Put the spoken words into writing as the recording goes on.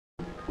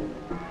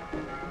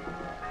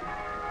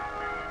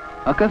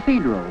A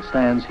cathedral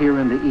stands here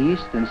in the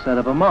east instead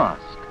of a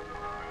mosque.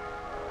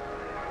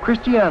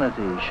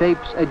 Christianity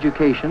shapes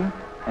education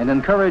and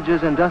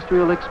encourages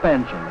industrial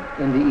expansion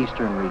in the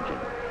eastern region.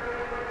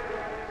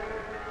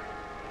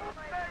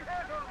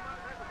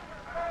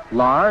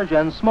 Large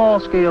and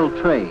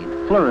small-scale trade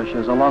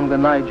flourishes along the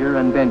Niger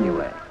and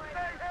Benue.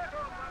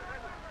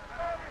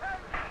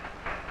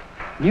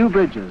 New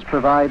bridges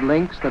provide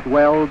links that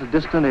weld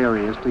distant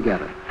areas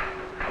together.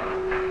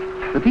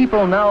 The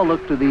people now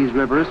look to these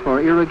rivers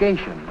for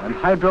irrigation and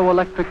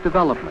hydroelectric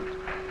development,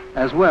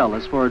 as well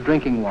as for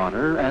drinking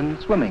water and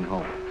swimming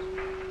holes.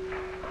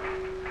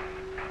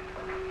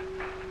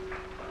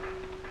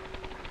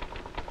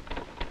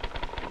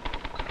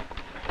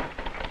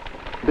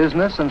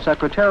 Business and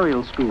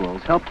secretarial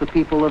schools help the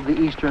people of the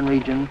eastern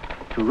region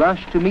to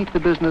rush to meet the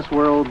business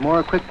world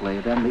more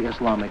quickly than the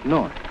Islamic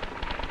north.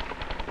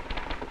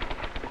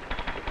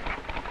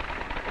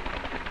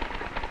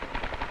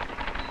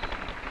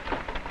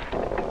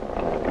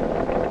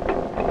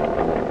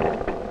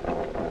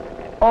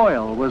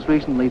 Oil was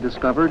recently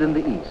discovered in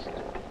the east.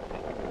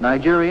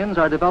 Nigerians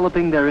are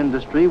developing their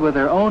industry with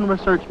their own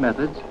research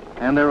methods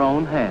and their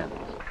own hands.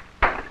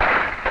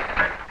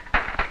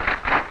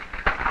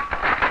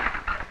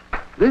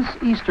 This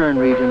eastern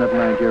region of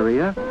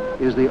Nigeria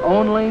is the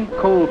only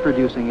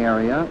coal-producing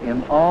area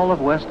in all of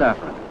West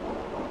Africa.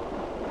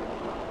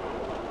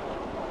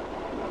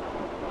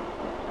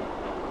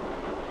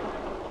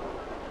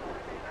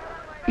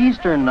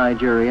 Eastern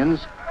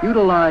Nigerians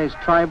utilize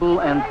tribal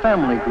and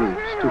family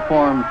groups to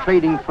form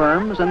trading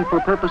firms and for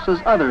purposes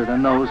other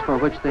than those for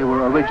which they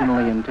were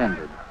originally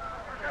intended.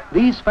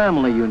 These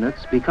family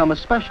units become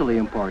especially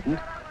important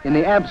in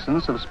the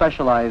absence of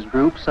specialized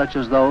groups such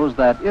as those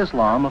that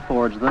Islam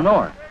affords the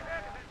North.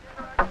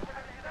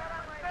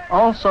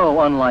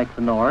 Also, unlike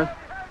the North,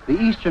 the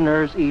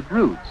Easterners eat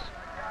roots,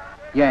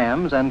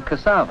 yams and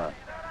cassava.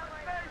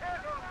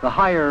 The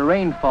higher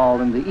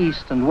rainfall in the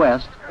east and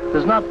west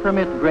does not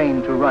permit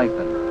grain to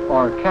ripen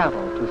or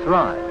cattle to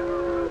thrive.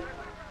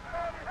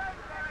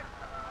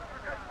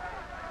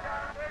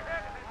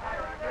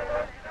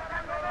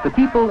 The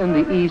people in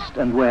the east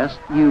and west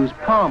use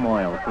palm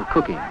oil for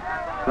cooking,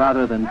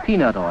 rather than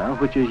peanut oil,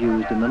 which is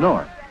used in the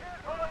north.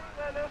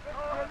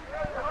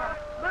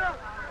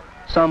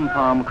 Some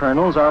palm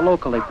kernels are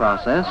locally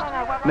processed,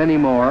 many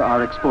more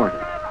are exported.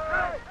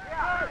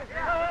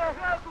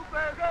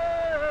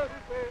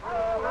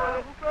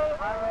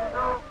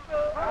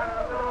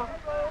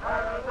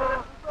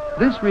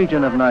 This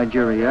region of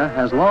Nigeria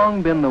has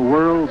long been the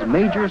world's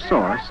major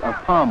source of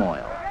palm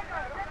oil.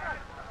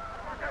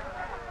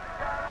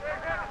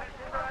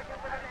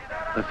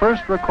 The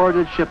first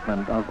recorded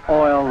shipment of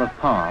oil of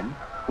palm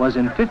was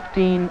in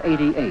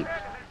 1588,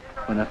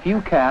 when a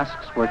few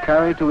casks were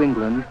carried to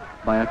England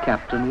by a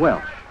Captain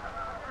Welsh.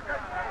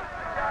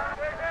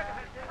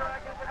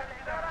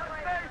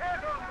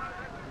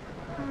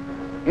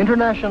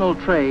 International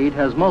trade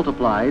has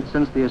multiplied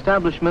since the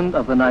establishment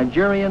of the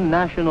Nigerian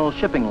National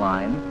Shipping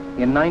Line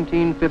in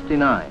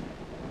 1959.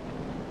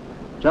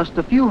 Just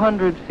a few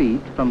hundred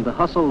feet from the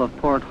hustle of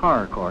Port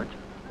Harcourt,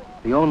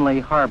 the only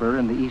harbor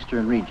in the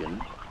eastern region,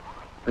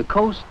 the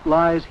coast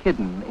lies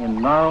hidden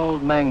in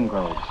gnarled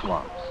mangrove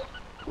swamps.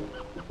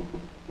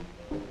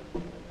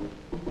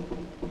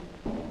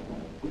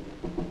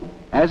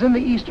 As in the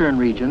eastern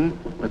region,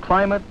 the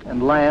climate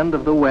and land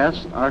of the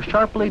west are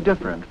sharply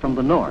different from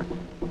the north.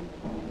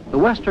 The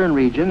western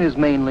region is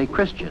mainly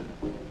Christian,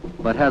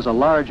 but has a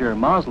larger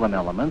Muslim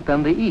element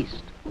than the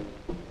east.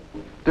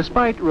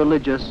 Despite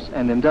religious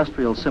and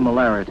industrial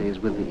similarities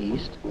with the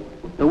east,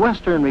 the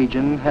western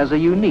region has a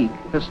unique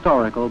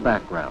historical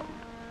background.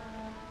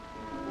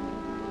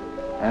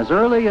 As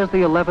early as the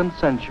 11th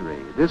century,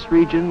 this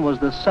region was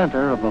the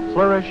center of a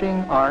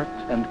flourishing art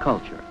and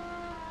culture.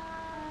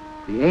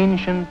 The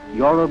ancient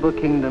Yoruba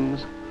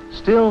kingdoms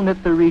still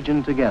knit the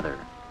region together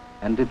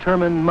and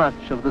determine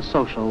much of the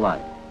social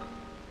life.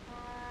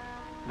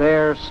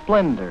 Their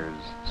splendors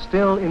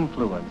still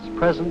influence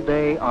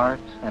present-day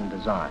art and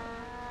design.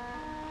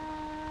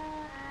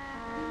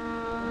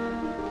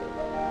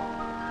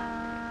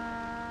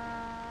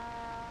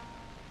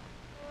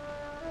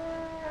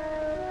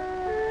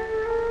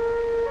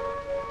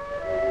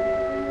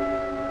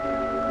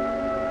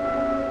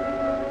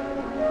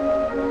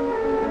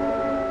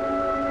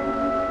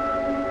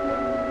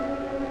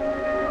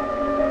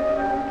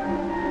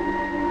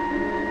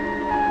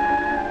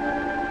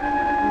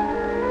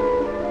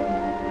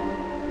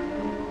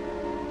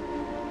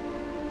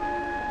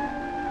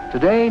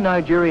 Today,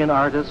 Nigerian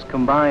artists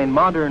combine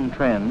modern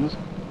trends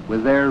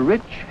with their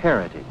rich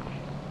heritage.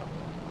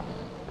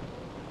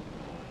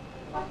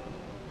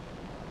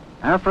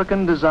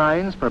 African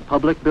designs for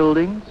public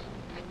buildings,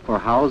 for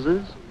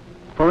houses,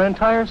 for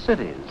entire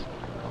cities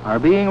are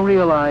being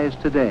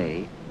realized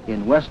today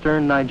in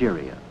western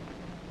Nigeria.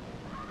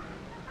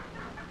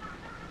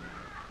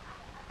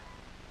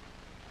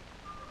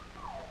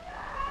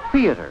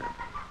 Theater,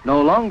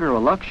 no longer a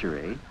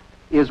luxury,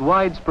 is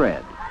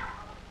widespread.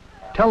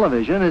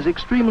 Television is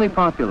extremely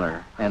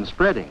popular and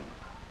spreading.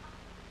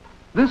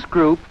 This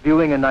group,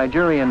 viewing a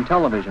Nigerian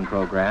television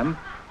program,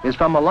 is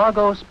from a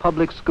Lagos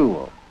public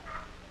school.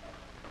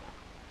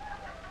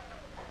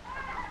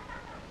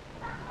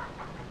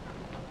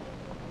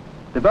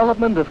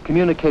 Development of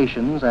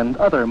communications and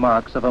other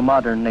marks of a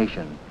modern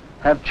nation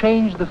have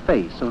changed the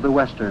face of the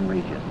Western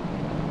region.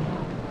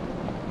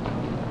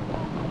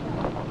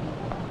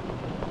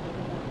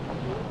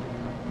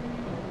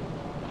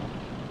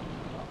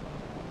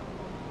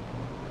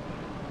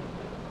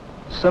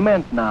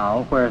 Cement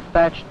now where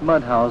thatched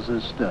mud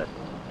houses stood.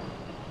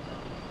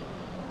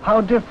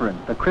 How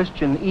different the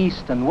Christian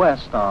East and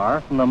West are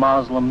from the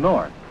Muslim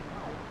North.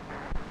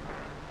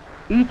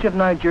 Each of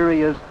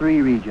Nigeria's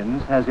three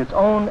regions has its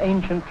own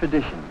ancient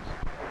traditions,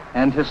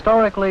 and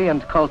historically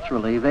and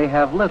culturally they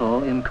have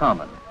little in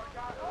common.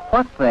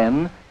 What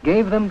then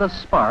gave them the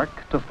spark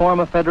to form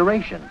a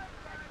federation?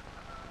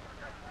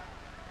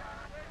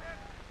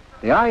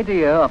 The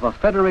idea of a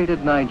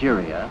federated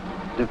Nigeria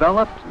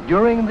developed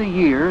during the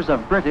years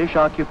of British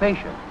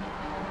occupation.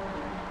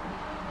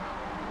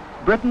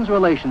 Britain's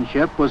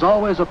relationship was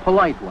always a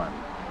polite one,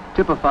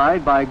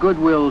 typified by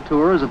goodwill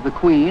tours of the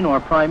Queen or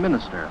Prime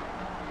Minister,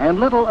 and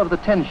little of the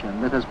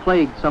tension that has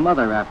plagued some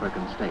other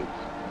African states.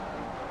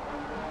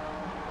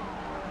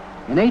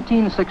 In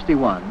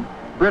 1861,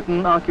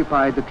 Britain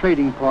occupied the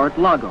trading port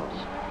Lagos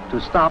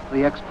to stop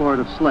the export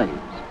of slaves.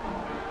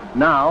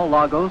 Now,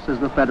 Lagos is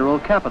the federal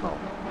capital.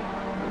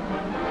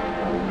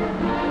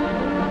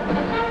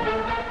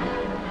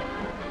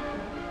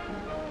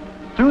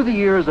 Through the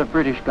years of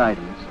British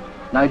guidance,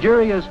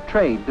 Nigeria's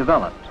trade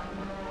developed.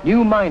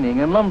 New mining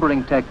and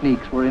lumbering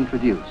techniques were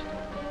introduced,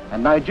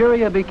 and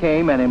Nigeria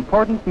became an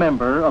important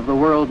member of the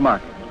world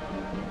market.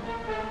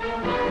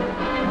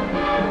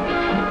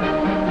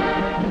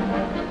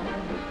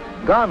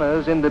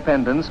 Ghana's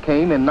independence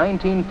came in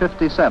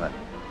 1957,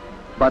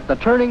 but the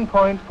turning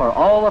point for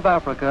all of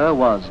Africa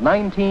was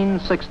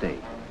 1960.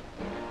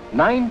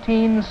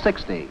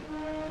 1960,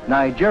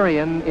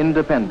 Nigerian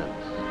independence.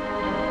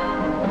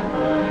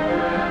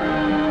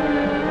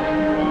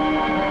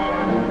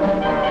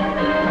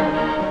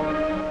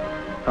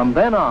 From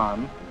then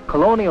on,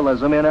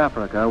 colonialism in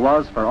Africa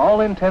was, for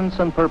all intents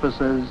and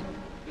purposes,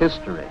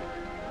 history.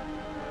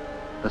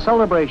 The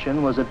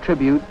celebration was a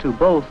tribute to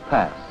both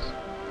pasts,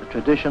 the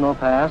traditional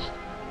past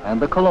and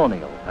the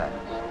colonial past.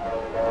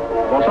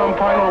 For some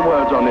final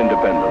words on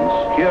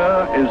independence,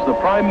 here is the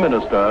Prime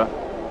Minister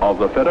of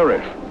the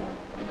Federation.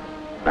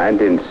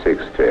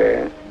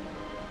 1960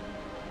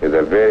 is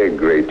a very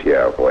great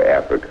year for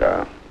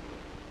Africa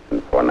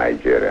and for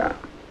Nigeria.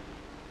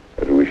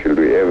 But we should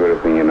do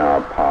everything in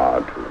our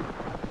power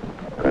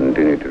to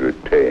continue to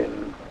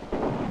retain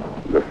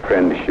the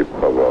friendship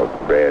of our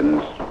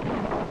friends,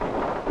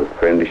 the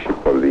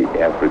friendship of the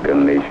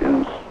African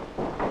nations,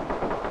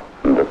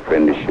 and the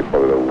friendship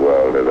of the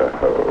world as a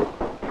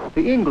whole.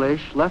 The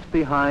English left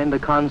behind the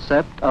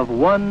concept of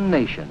one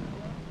nation,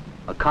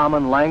 a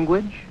common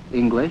language,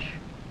 English,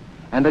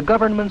 and a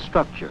government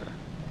structure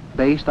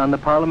based on the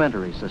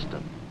parliamentary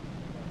system.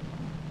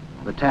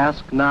 The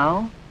task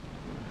now?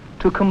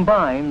 To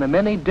combine the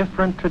many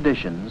different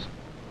traditions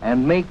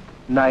and make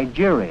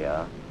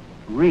Nigeria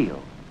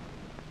real.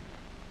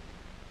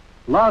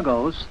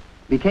 Lagos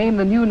became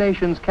the new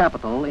nation's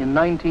capital in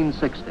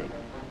 1960.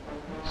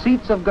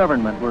 Seats of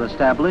government were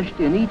established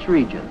in each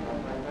region: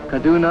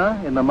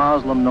 Kaduna in the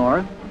Muslim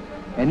north,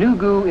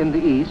 Enugu in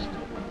the east,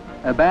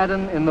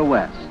 Ibadan in the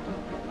west.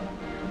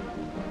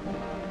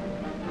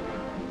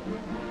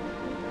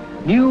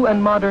 New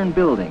and modern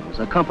buildings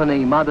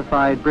accompany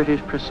modified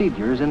British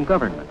procedures in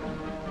government.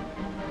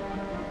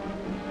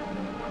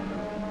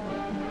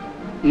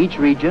 Each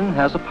region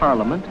has a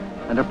parliament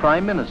and a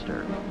prime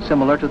minister,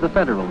 similar to the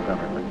federal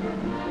government.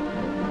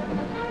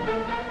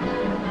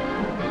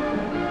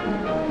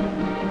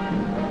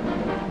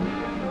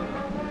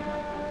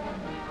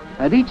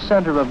 At each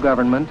center of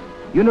government,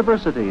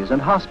 universities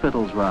and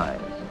hospitals rise.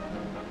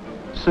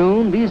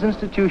 Soon, these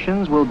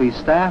institutions will be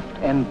staffed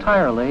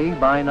entirely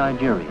by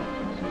Nigerians.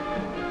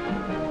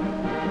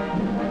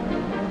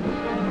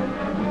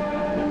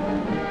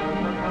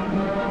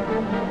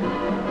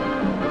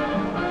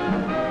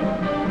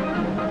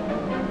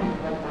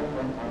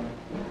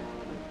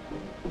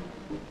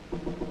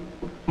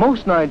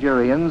 Most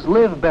Nigerians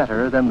live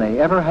better than they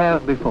ever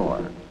have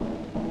before.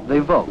 They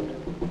vote.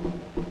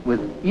 With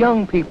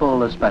young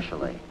people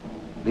especially,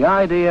 the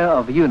idea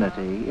of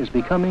unity is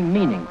becoming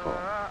meaningful.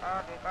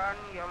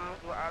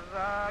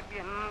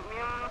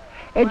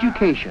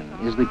 Education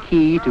is the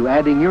key to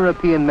adding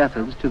European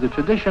methods to the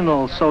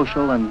traditional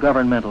social and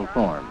governmental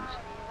forms.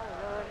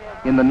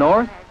 In the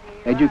North,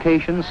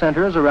 education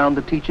centers around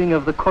the teaching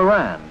of the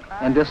Quran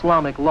and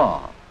Islamic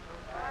law.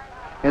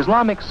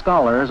 Islamic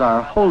scholars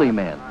are holy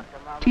men,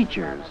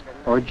 teachers,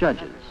 or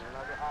judges.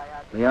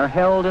 They are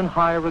held in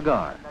high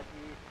regard.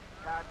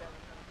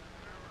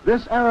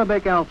 This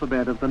Arabic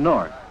alphabet of the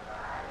North,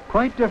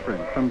 quite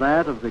different from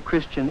that of the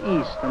Christian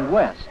East and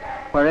West,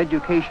 where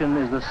education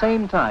is the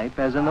same type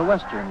as in the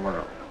Western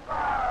world.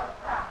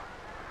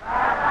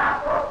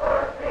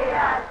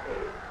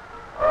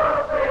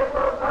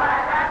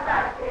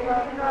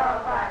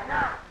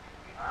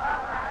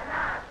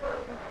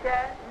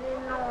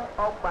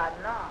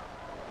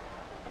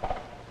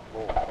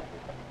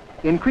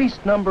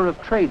 Increased number of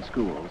trade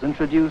schools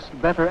introduce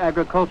better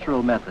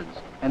agricultural methods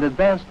and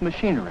advanced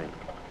machinery.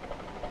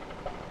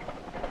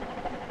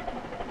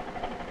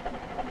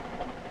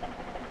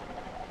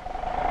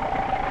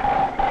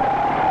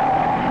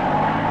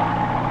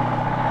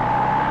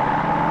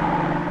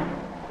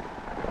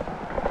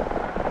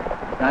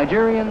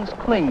 Nigerians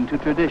cling to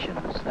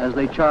traditions as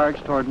they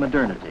charge toward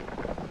modernity.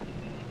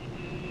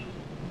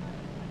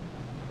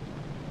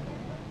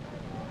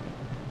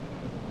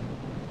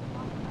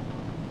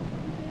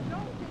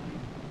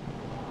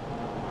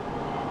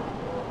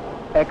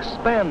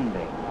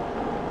 Expanding,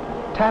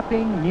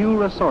 tapping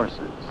new resources.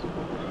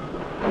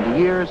 In the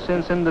years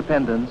since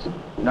independence,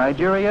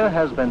 Nigeria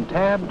has been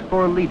tabbed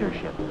for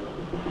leadership.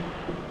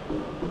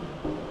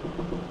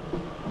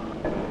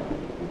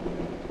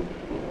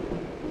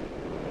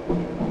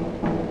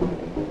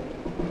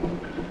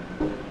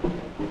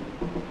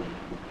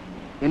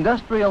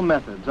 Industrial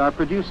methods are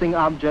producing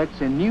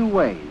objects in new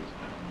ways,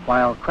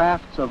 while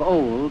crafts of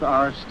old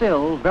are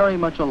still very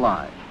much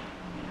alive.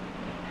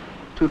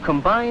 To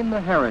combine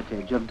the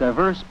heritage of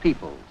diverse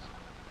peoples,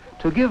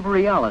 to give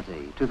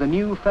reality to the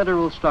new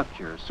federal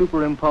structure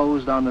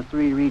superimposed on the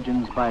three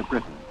regions by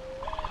Britain,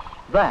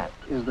 that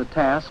is the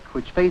task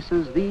which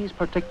faces these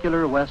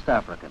particular West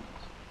Africans.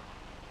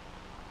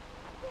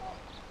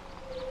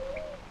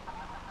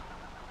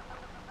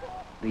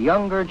 The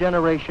younger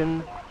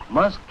generation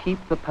must keep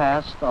the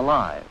past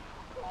alive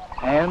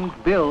and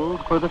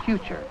build for the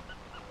future.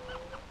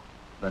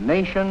 The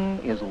nation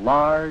is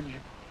large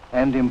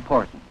and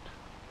important.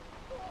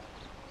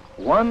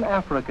 1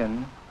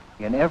 African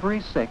in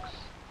every 6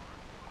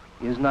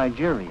 is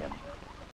Nigerian.